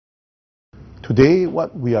Today,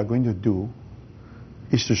 what we are going to do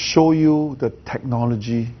is to show you the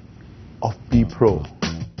technology of BPro.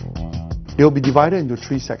 It will be divided into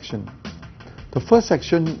 3 sections. The first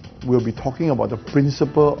section will be talking about the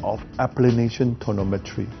principle of applanation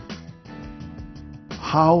tonometry.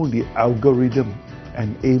 How the algorithm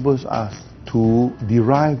enables us to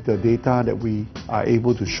derive the data that we are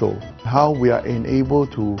able to show. How we are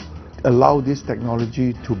enabled to allow this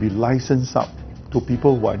technology to be licensed out to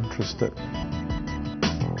people who are interested.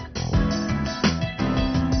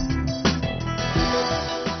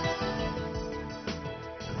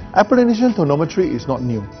 Applanation tonometry is not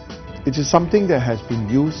new. It is something that has been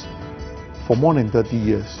used for more than 30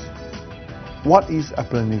 years. What is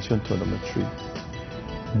applanation tonometry?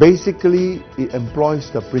 Basically, it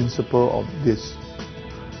employs the principle of this.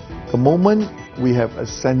 The moment we have a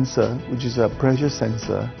sensor, which is a pressure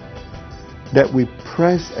sensor, that we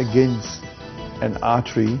press against an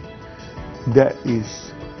artery that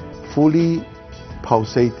is fully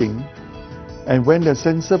pulsating, and when the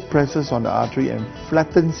sensor presses on the artery and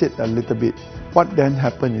flattens it a little bit, what then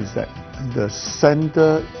happens is that the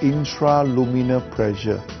center intraluminal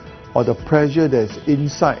pressure, or the pressure that is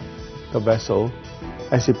inside the vessel,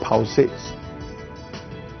 as it pulsates,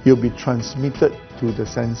 will be transmitted to the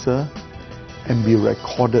sensor and be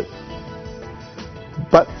recorded.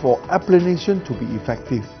 But for applanation to be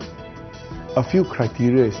effective, a few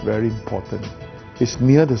criteria is very important. It's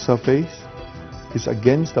near the surface, it's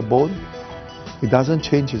against the bone, it doesn't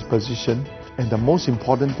change its position, and the most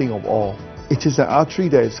important thing of all, it is an artery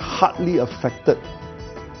that is hardly affected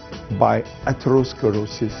by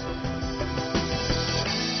atherosclerosis.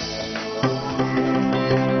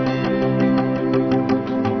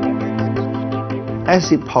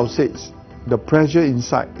 As it pulsates, the pressure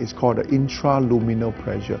inside is called the intraluminal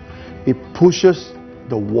pressure. It pushes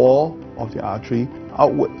the wall of the artery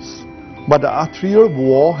outwards. But the arterial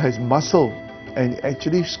wall has muscle and it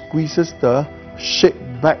actually squeezes the shape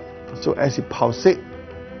back. So as it pulsates,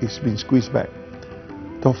 it's been squeezed back.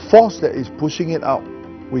 The force that is pushing it out,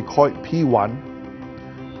 we call it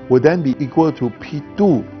P1, will then be equal to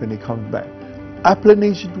P2 when it comes back.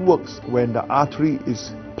 Applanation works when the artery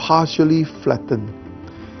is partially flattened.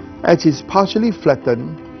 As it's partially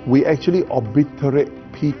flattened, we actually obliterate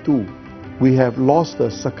P2. We have lost the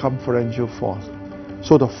circumferential force.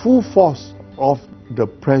 So the full force of the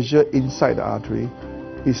pressure inside the artery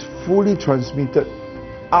is fully transmitted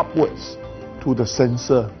upwards to the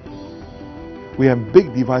sensor. We have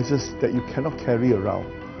big devices that you cannot carry around,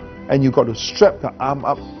 and you got to strap the arm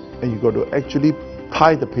up and you got to actually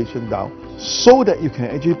tie the patient down so that you can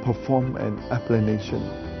actually perform an applanation.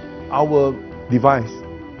 Our device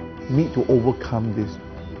need to overcome this.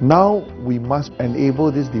 Now we must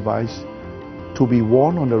enable this device to be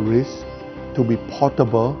worn on the wrist, to be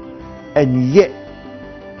portable, and yet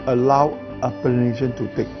allow applanation to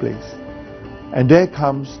take place. And there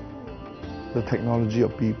comes the technology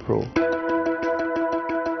of BPro.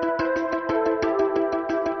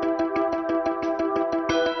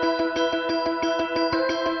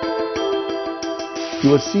 You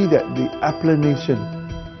will see that the applanation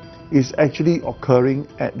is actually occurring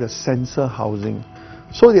at the sensor housing.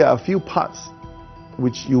 So there are a few parts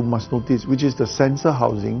which you must notice, which is the sensor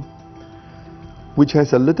housing, which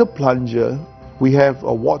has a little plunger. We have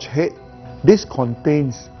a watch head. This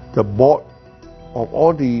contains the board of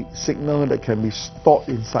all the signal that can be stored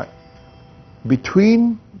inside.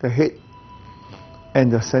 Between the head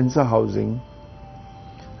and the sensor housing,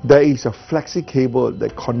 there is a flexi cable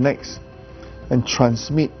that connects and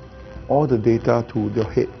transmits all the data to the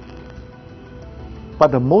head.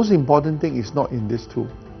 But the most important thing is not in this tool.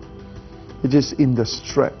 It is in the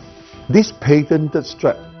strap. This patented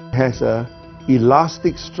strap has an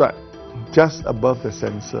elastic strap just above the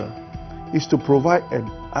sensor. It's to provide an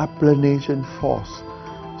applanation force.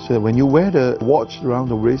 So when you wear the watch around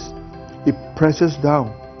the wrist, it presses down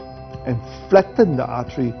and flattens the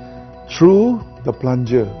artery through the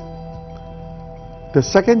plunger. The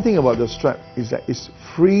second thing about the strap is that it's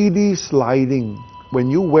freely sliding. When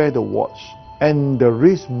you wear the watch and the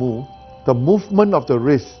wrist move, the movement of the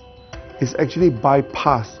wrist is actually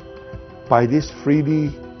bypassed by this freely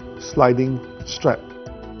sliding strap.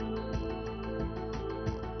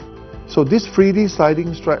 So this freely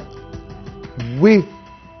sliding strap with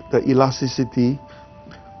the elasticity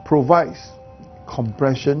provides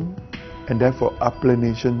compression and therefore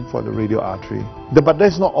applanation for the radial artery. But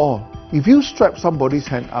that's not all. If you strap somebody's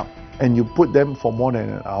hand up and you put them for more than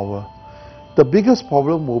an hour, the biggest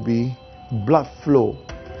problem will be blood flow.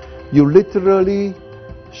 You literally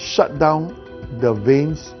shut down the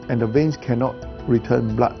veins and the veins cannot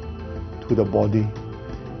return blood to the body.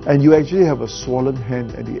 And you actually have a swollen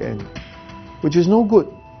hand at the end, which is no good.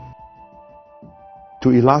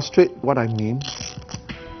 To illustrate what I mean,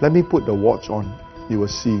 let me put the watch on. You will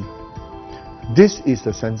see. This is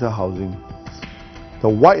the sensor housing. The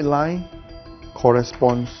white line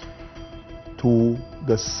corresponds to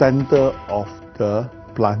the center of the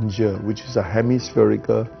plunger, which is a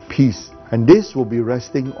hemispherical piece. And this will be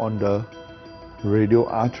resting on the radial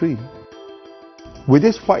artery. With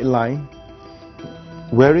this white line,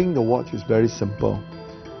 wearing the watch is very simple.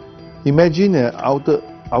 Imagine an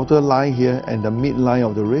outer line here and the midline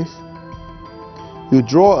of the wrist. You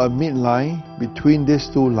draw a midline between these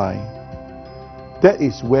two lines. That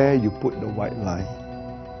is where you put the white line.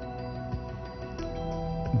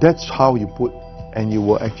 That's how you put, and you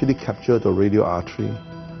will actually capture the radial artery.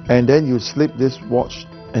 And then you slip this watch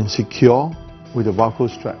and secure with a Velcro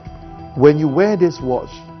strap. When you wear this watch,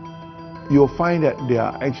 you'll find that there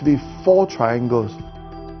are actually 4 triangles.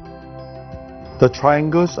 The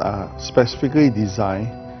triangles are specifically designed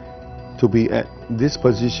to be at this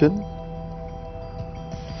position,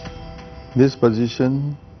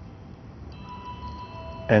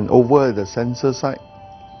 and over at the sensor side,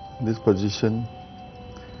 this position,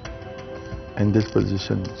 and this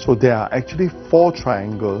position. So there are actually 4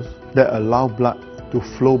 triangles that allow blood to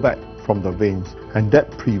flow back from the veins, and that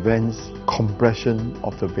prevents compression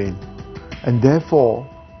of the vein. And therefore,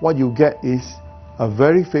 what you get is a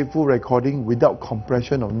very faithful recording without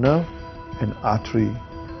compression of nerve and artery,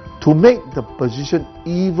 to make the position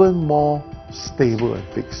even more stable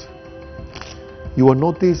and fixed. You will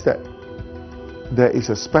notice that there is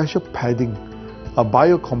a special padding, a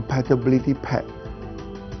biocompatibility pad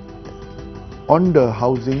on the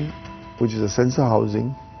housing, which is a sensor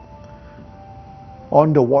housing,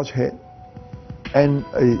 on the watch head, and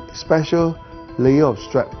a special layer of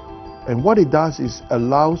strap. And what it does is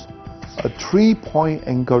allows a 3-point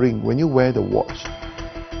anchoring when you wear the watch.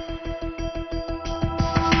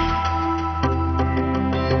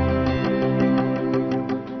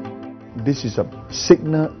 This is a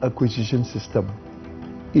signal acquisition system.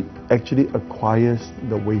 It actually acquires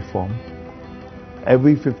the waveform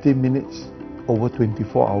every 15 minutes over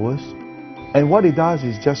 24 hours. And what it does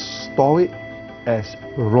is just store it as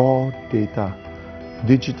raw data,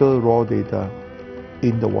 digital raw data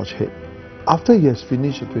in the watch head. After it has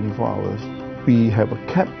finished the 24 hours, we have a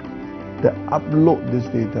cap that uploads this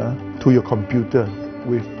data to your computer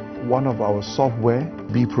with one of our software,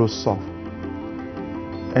 BPro Soft.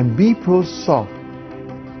 And BPro Soft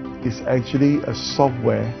is actually a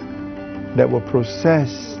software that will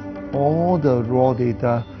process all the raw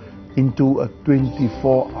data into a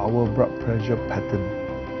 24-hour blood pressure pattern.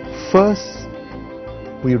 First,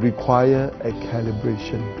 we require a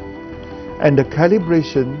calibration. And the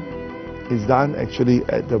calibration is done actually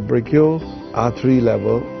at the brachial artery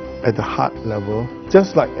level, at the heart level,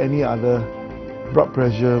 just like any other blood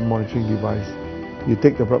pressure monitoring device. You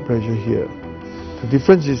take the blood pressure here. The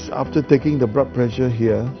difference is, after taking the blood pressure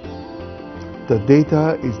here, the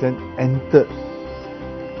data is then entered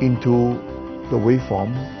into the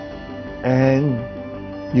waveform, and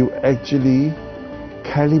you actually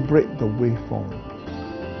calibrate the waveform.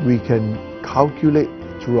 We can calculate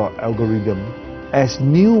through our algorithm, as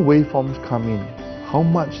new waveforms come in, how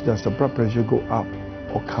much does the blood pressure go up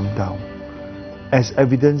or come down, as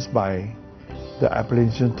evidenced by the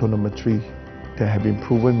Appalachian tonometry that have been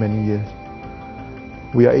proven many years.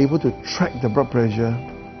 We are able to track the blood pressure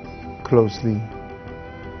closely.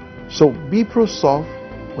 So BPro Soft,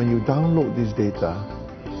 when you download this data,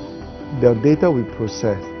 the data we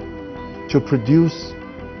process to produce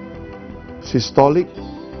systolic,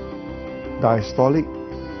 diastolic,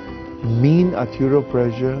 mean arterial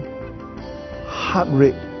pressure, heart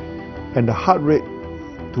rate. And the heart rate,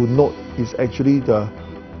 to note, is actually the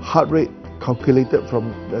heart rate calculated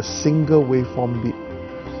from a single waveform beat.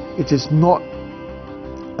 It is not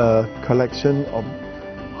a collection of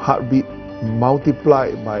heartbeat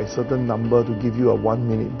multiplied by a certain number to give you a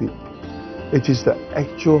 1-minute beat. It is the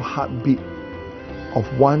actual heartbeat of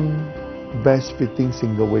one best fitting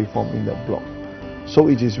single waveform in that block. So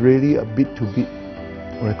it is really a beat-to-beat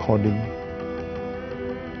recording.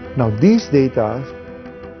 Now these data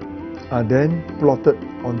are then plotted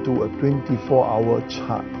onto a 24-hour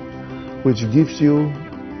chart, which gives you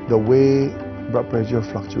the way blood pressure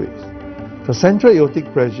fluctuates. The central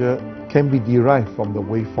aortic pressure can be derived from the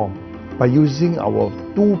waveform by using our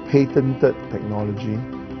 2 patented technology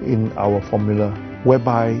in our formula,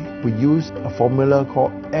 whereby we use a formula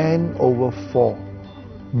called N/4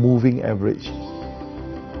 moving average.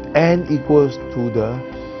 N equals to the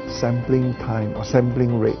sampling time or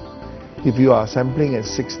sampling rate. If you are sampling at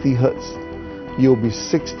 60 Hz, you'll be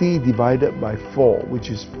 60 divided by 4, which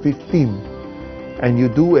is 15. And you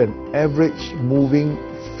do an average moving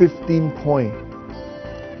 15 point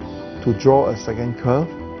to draw a second curve.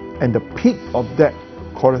 And the peak of that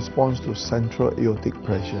corresponds to central aortic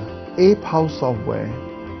pressure. A-Pulse software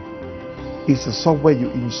is a software you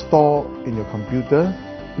install in your computer.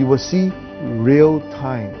 You will see real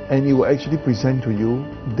time, and it will actually present to you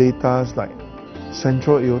data like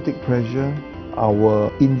central aortic pressure,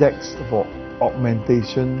 our index for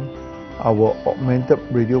augmentation, our augmented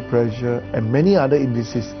radial pressure, and many other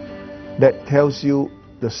indices that tells you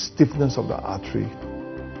the stiffness of the artery.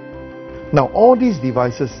 Now, all these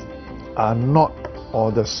devices are not,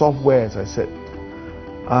 or the software, as I said,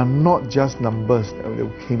 are not just numbers that they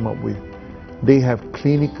came up with. They have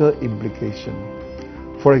clinical implication.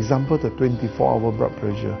 For example, the 24-hour blood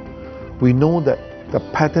pressure. We know that the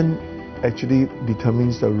pattern actually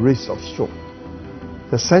determines the risk of stroke.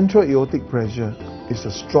 The central aortic pressure is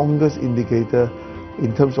the strongest indicator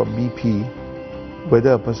in terms of BP,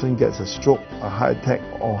 whether a person gets a stroke, a heart attack,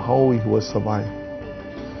 or how he will survive.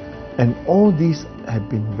 And all these have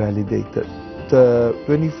been validated. The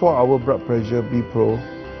 24-hour blood pressure BPro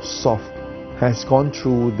soft has gone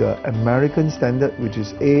through the American standard, which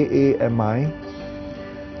is AAMI,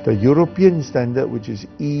 the European standard, which is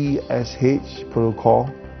ESH protocol,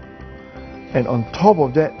 and on top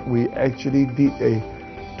of that, we actually did a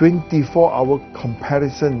 24-hour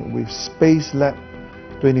comparison with Space Lab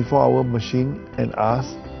 24-hour machine and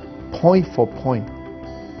us, point for point.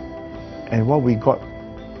 And what we got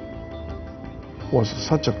was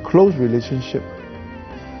such a close relationship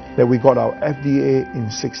that we got our FDA in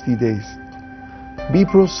 60 days.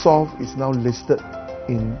 BPro Soft is now listed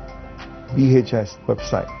in BHS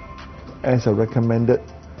website as a recommended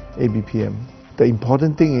ABPM. The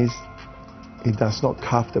important thing is it does not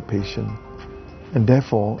cuff the patient, and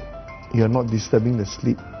therefore you are not disturbing the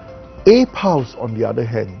sleep. A-Pulse, on the other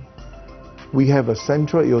hand, we have a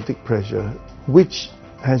central aortic pressure which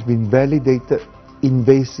has been validated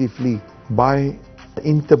invasively by the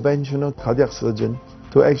interventional cardiac surgeon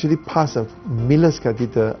to actually pass a Miller's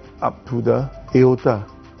catheter up to the aorta,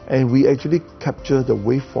 and we actually capture the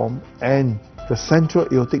waveform and the central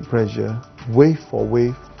aortic pressure wave for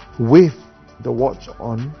wave with the watch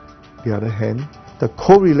on the other hand. The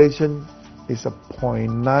correlation is a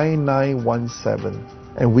 0.9917,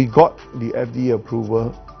 and we got the FDA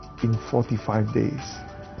approval in 45 days.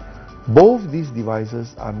 Both these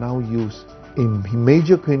devices are now used in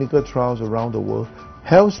major clinical trials around the world.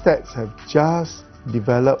 Health Stats have just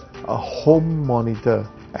developed a home monitor,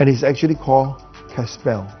 and it's actually called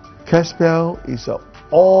Caspel. Caspel is an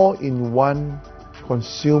all-in-one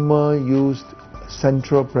consumer-used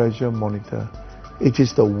central pressure monitor. It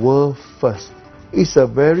is the world first. It's a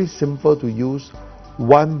very simple to use,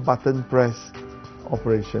 one button press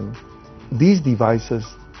operation. These devices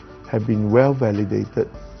have been well validated.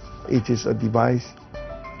 It is a device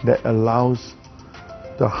that allows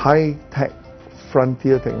the high-tech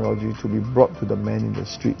frontier technology to be brought to the man in the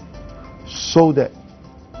street so that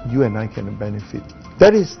you and I can benefit.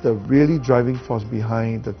 That is the really driving force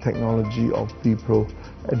behind the technology of BPro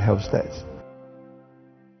and Health Stats.